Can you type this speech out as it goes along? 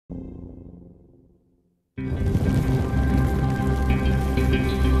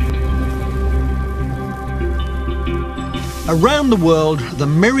Around the world, the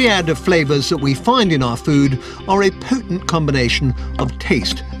myriad of flavors that we find in our food are a potent combination of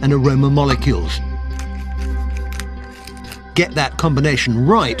taste and aroma molecules. Get that combination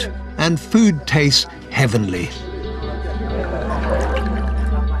right, and food tastes heavenly.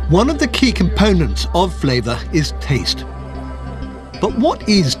 One of the key components of flavor is taste. But what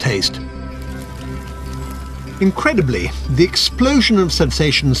is taste? Incredibly, the explosion of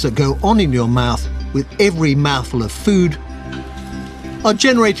sensations that go on in your mouth with every mouthful of food are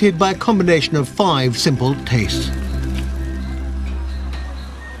generated by a combination of 5 simple tastes.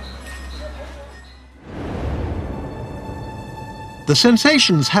 The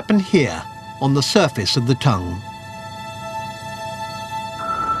sensations happen here, on the surface of the tongue.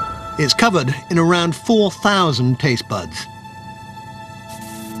 It's covered in around 4,000 taste buds,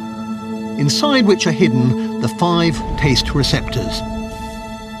 inside which are hidden the 5 taste receptors.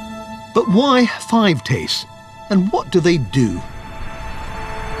 But why 5 tastes, and what do they do?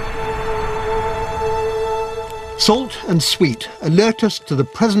 Salt and sweet alert us to the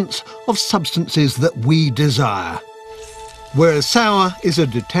presence of substances that we desire, whereas sour is a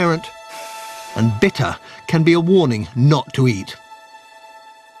deterrent and bitter can be a warning not to eat.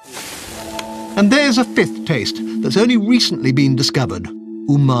 And there's a 5th taste that's only recently been discovered: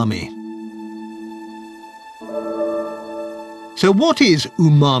 umami. So what is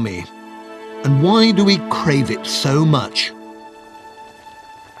umami, and why do we crave it so much?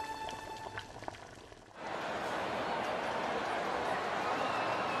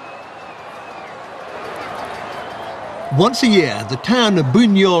 Once a year, the town of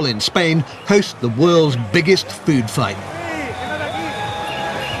Buñol in Spain hosts the world's biggest food fight.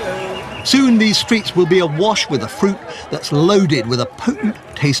 Soon these streets will be awash with a fruit that's loaded with a potent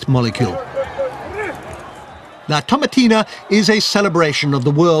taste molecule. La Tomatina is a celebration of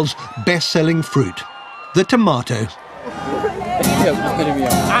the world's best-selling fruit, the tomato.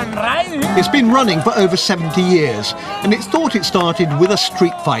 It's been running for over 70 years, and it's thought it started with a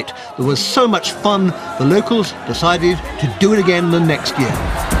street fight that was so much fun the locals decided to do it again the next year.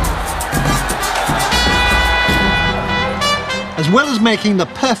 As well as making the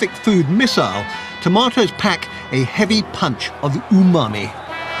perfect food missile, tomatoes pack a heavy punch of umami.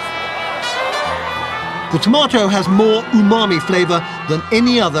 The tomato has more umami flavour than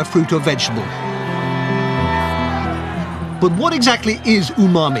any other fruit or vegetable. But what exactly is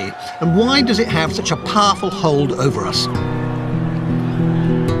umami, and why does it have such a powerful hold over us?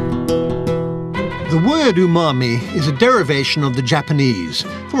 The word umami is a derivation of the Japanese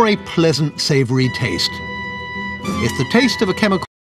for a pleasant, savoury taste. If the taste of a chemical